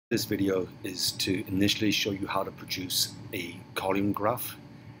This video is to initially show you how to produce a column graph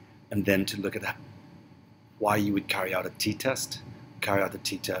and then to look at why you would carry out the t-test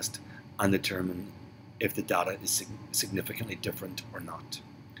and determine if the data is significantly different or not.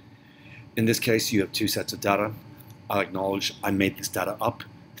 In this case, you have two sets of data. I'll acknowledge I made this data up.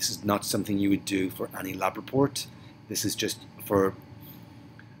 This is not something you would do for any lab report. This is just for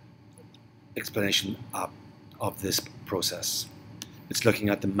explanation of this process. It's looking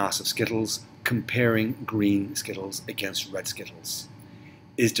at the mass of Skittles, comparing green Skittles against red Skittles.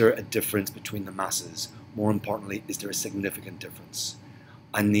 Is there a difference between the masses? More importantly, is there a significant difference?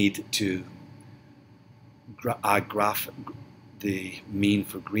 I need to graph the mean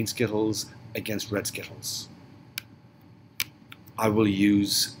for green Skittles against red Skittles. I will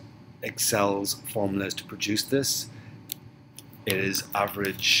use Excel's formulas to produce this. It is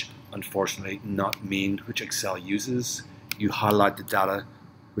average, unfortunately not mean, which Excel uses. You highlight the data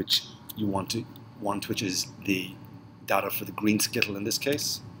which you want, which is the data for the green Skittle in this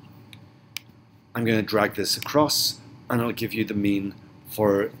case. I'm going to drag this across and I'll give you the mean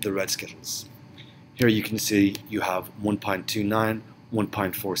for the red Skittles. Here you can see you have 1.29,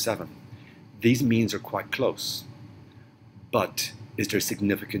 1.47. These means are quite close, but is there a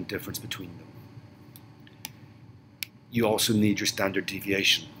significant difference between them? You also need your standard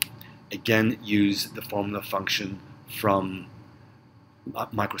deviation. Again, use the formula function from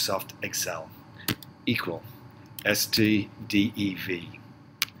Microsoft Excel, equal STDEV.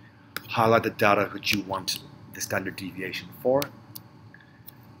 Highlight the data which you want the standard deviation for,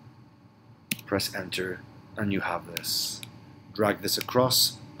 press enter, and you have this. Drag this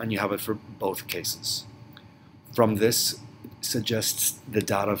across and you have it for both cases. From this suggests the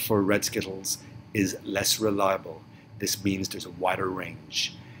data for red Skittles is less reliable. This means there's a wider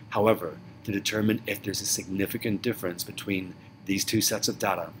range. However, to determine if there's a significant difference between these two sets of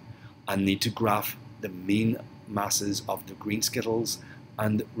data, I need to graph the mean masses of the green Skittles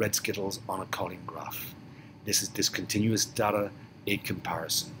and red Skittles on a column graph. This is discontinuous data, a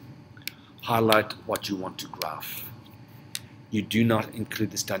comparison. Highlight what you want to graph. You do not include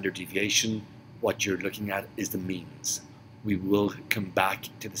the standard deviation. What you're looking at is the means. We will come back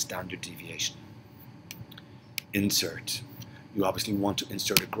to the standard deviation. Insert. You obviously want to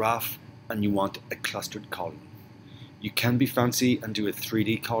insert a graph and you want a clustered column. You can be fancy and do a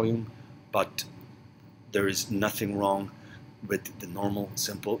 3D column, but there is nothing wrong with the normal,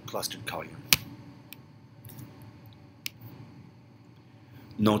 simple clustered column.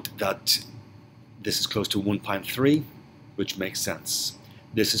 Note that this is close to 1.3, which makes sense.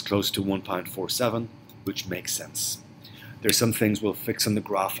 This is close to 1.47, which makes sense. There's some things we'll fix on the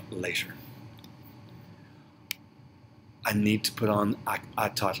graph later. I need to put on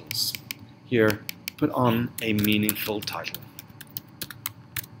add titles. Here, put on a meaningful title.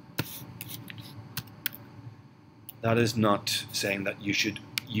 That is not saying that you should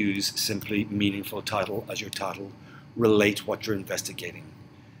use simply meaningful title as your title. Relate what you're investigating.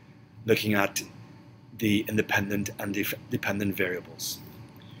 Looking at the independent and dependent variables.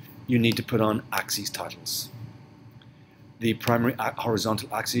 You need to put on axes titles. The primary horizontal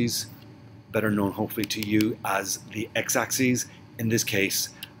axes, better known hopefully to you as the x-axis. In this case,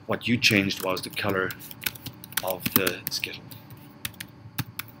 what you changed was the color of the Skittle.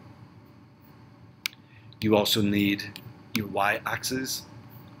 You also need your y-axis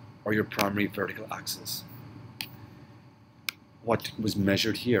or your primary vertical axis. What was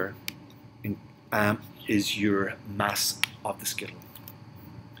measured here is your mass of the Skittle.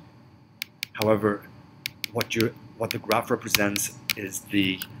 However, what the graph represents is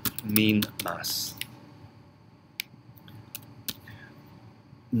the mean mass.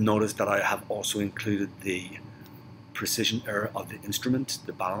 Notice that I have also included the precision error of the instrument,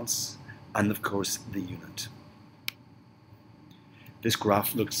 the balance, and of course the unit. This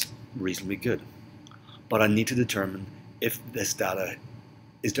graph looks reasonably good, but I need to determine if this data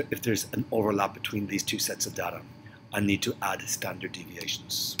if there's an overlap between these two sets of data. I need to add standard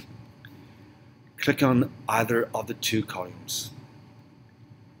deviations. Click on either of the two columns.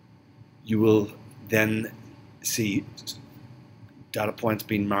 You will then see data points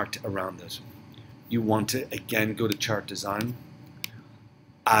being marked around it. You want to again go to chart design,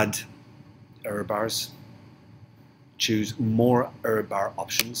 add error bars, choose more error bar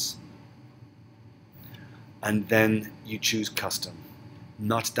options, and then you choose custom.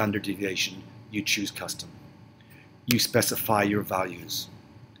 Not standard deviation, you choose custom. You specify your values.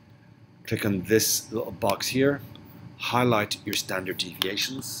 Click on this little box here, highlight your standard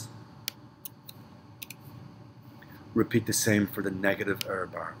deviations. Repeat the same for the negative error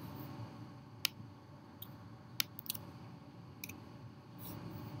bar.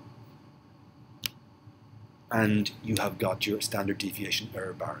 and you have got your standard deviation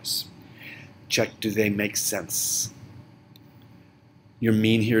error bars. Check, do they make sense? Your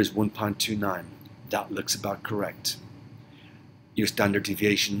mean here is 1.29. That looks about correct. Your standard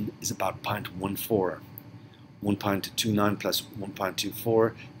deviation is about 0.14. 1.29 plus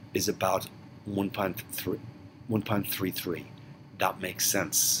 1.24 is about 1.33. That makes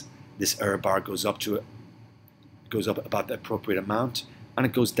sense. This error bar goes up about the appropriate amount, and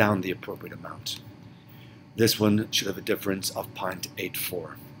it goes down the appropriate amount. This one should have a difference of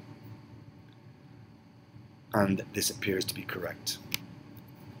 0.84. And this appears to be correct.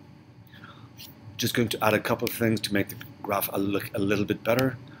 Just going to add a couple of things to make the graph look a little bit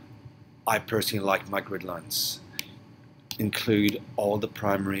better. I personally like my grid lines. Include all the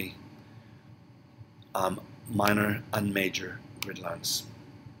primary, minor and major grid lines.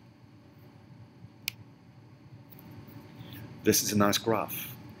 This is a nice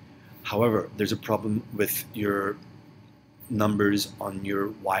graph. However, there's a problem with your numbers on your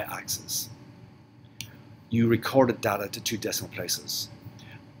y-axis. You recorded data to 2 decimal places.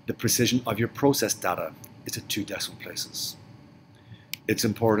 The precision of your processed data is at 2 decimal places. It's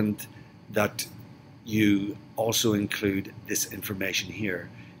important that you also include this information here.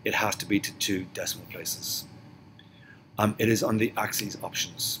 It has to be to 2 decimal places. It is on the axes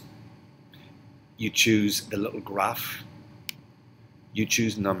options. You choose the little graph. You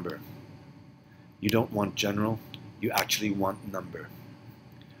choose number. You don't want general, you actually want number.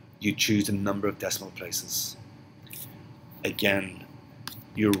 You choose the number of decimal places. Again,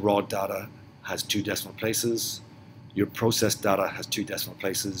 your raw data has 2 decimal places. Your processed data has 2 decimal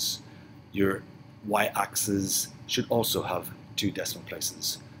places. Your y-axis should also have 2 decimal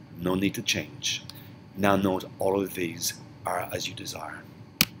places. No need to change. Now note all of these are as you desire.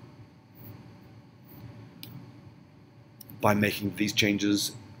 By making these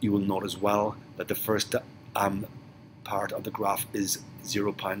changes, you will note as well that the first part of the graph is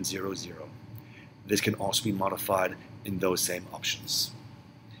 0.00. This can also be modified in those same options.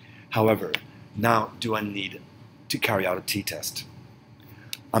 However, now do I need to carry out a t-test?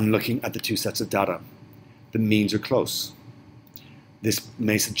 I'm looking at the 2 sets of data. The means are close. This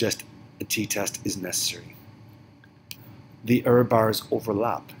may suggest a t-test is necessary. The error bars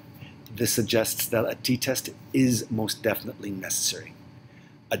overlap. This suggests that a t-test is most definitely necessary.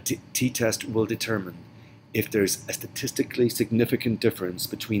 A t-test will determine if there's a statistically significant difference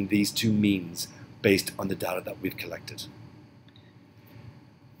between these 2 means based on the data that we've collected.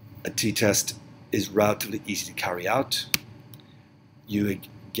 A t-test is relatively easy to carry out. You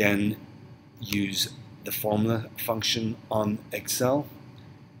again use the formula function on Excel.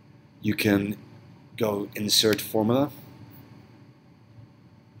 You can go insert formula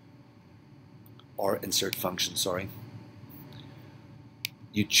or insert function, sorry.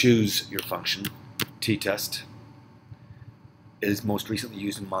 You choose your function, t-test. It is most recently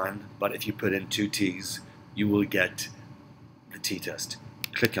used in mine, but if you put in 2 t's, you will get the t-test.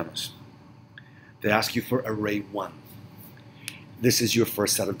 Click on it. They ask you for array 1. This is your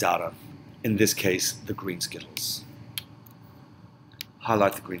first set of data. In this case, the green skittles.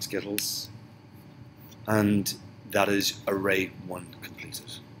 Highlight the green skittles, and that is array 1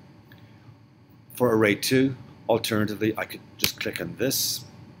 completed. For array 2, alternatively, I could just click on this,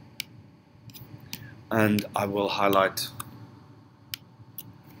 and I will highlight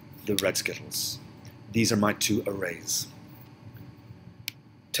the red skittles. These are my 2 arrays.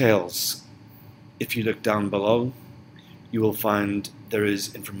 Tails. If you look down below, you will find there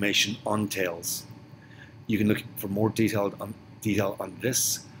is information on tails. You can look for more detail on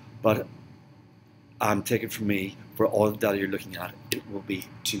this, but take it from me, for all the data you're looking at, it will be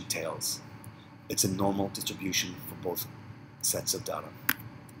 2 tails. It's a normal distribution for both sets of data.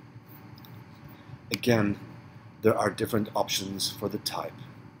 Again, there are different options for the type.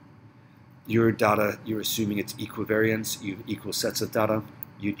 Your data, you're assuming it's equivariance, you have equal sets of data,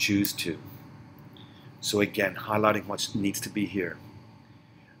 you choose 2. So again, highlighting what needs to be here.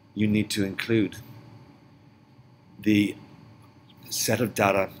 You need to include the set of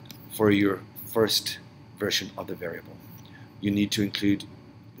data for your first version of the variable. You need to include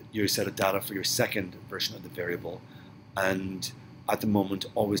your set of data for your second version of the variable, and at the moment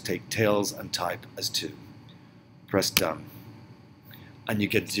always take tails and type as 2. Press done, and you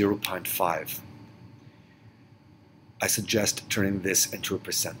get 0.5. I suggest turning this into a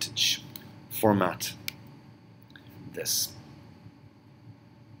percentage. Format this.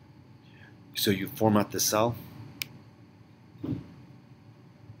 So you format the cell.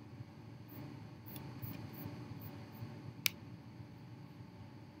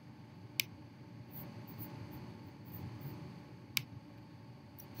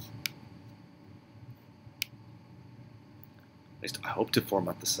 At least I hope to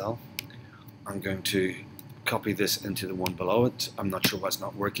format the cell. I'm going to copy this into the one below it. I'm not sure why it's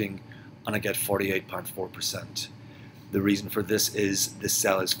not working, and I get 48.4%. The reason for this is this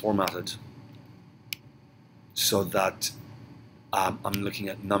cell is formatted so that I'm looking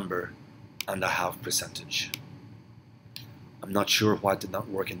at number and I have percentage. I'm not sure why it did not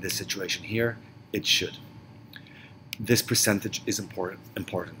work in this situation here. It should. This percentage is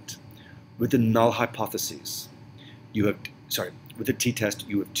important. With the null hypotheses, with the t-test,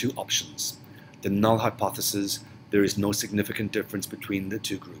 you have two options. The null hypothesis, there is no significant difference between the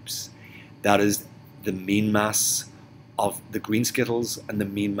two groups. That is, the mean mass of the green skittles and the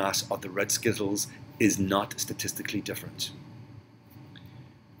mean mass of the red skittles is not statistically different.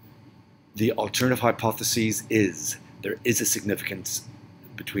 The alternative hypothesis is there is a significance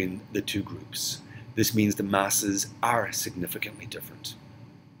between the two groups. This means the masses are significantly different.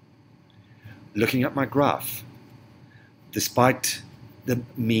 Looking at my graph, despite the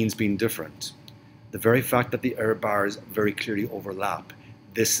means being different, the very fact that the error bars very clearly overlap,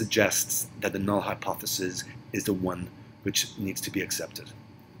 this suggests that the null hypothesis is the one which needs to be accepted.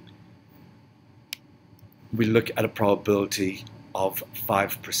 We look at a probability of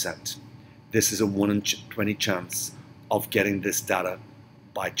 5%. This is a 1 in 20 chance of getting this data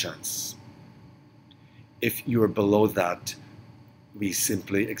by chance. If you are below that, we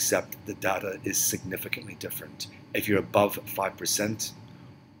simply accept the data is significantly different. If you're above 5%,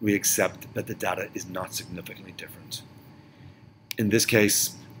 we accept that the data is not significantly different. In this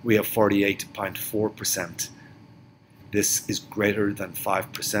case, we have 48.4%. This is greater than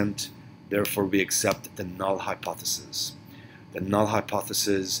 5%, therefore we accept the null hypothesis. The null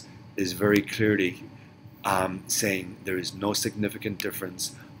hypothesis is very clearly saying there is no significant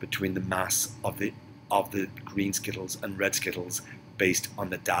difference between the mass of the green skittles and red skittles based on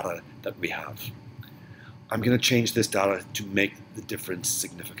the data that we have. I'm going to change this data to make the difference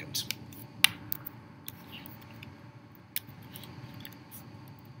significant.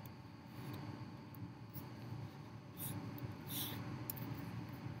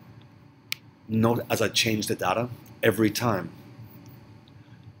 Note as I change the data, every time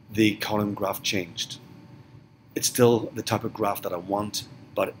the column graph changed. It's still the type of graph that I want,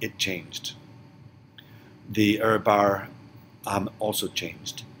 but it changed. The error bar also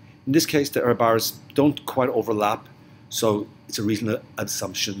changed. In this case, the error bars don't quite overlap, so it's a reasonable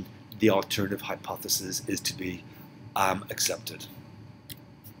assumption the alternative hypothesis is to be accepted.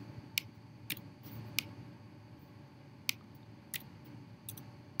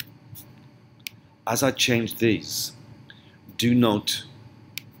 As I change these, do note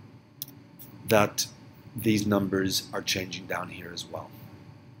that these numbers are changing down here as well.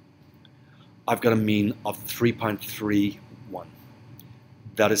 I've got a mean of 3.31.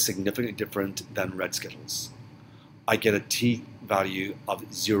 That is significantly different than red skittles. I get a t-value of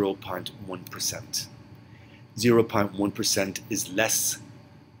 0.1%. 0.1% is less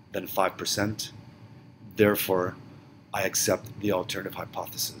than 5%. Therefore, I accept the alternative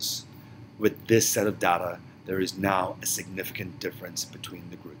hypothesis. With this set of data, there is now a significant difference between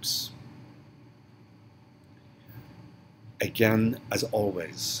the groups. Again, as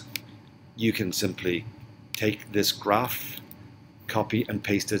always, you can simply take this graph, copy and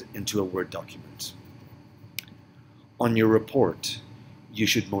paste it into a Word document. On your report, you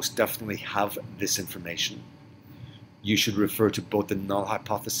should most definitely have this information. You should refer to both the null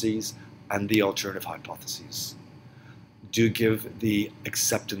hypotheses and the alternative hypotheses. Do give the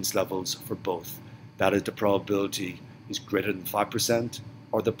acceptance levels for both. That is, the probability is greater than 5%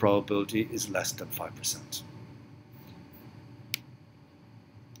 or the probability is less than 5%.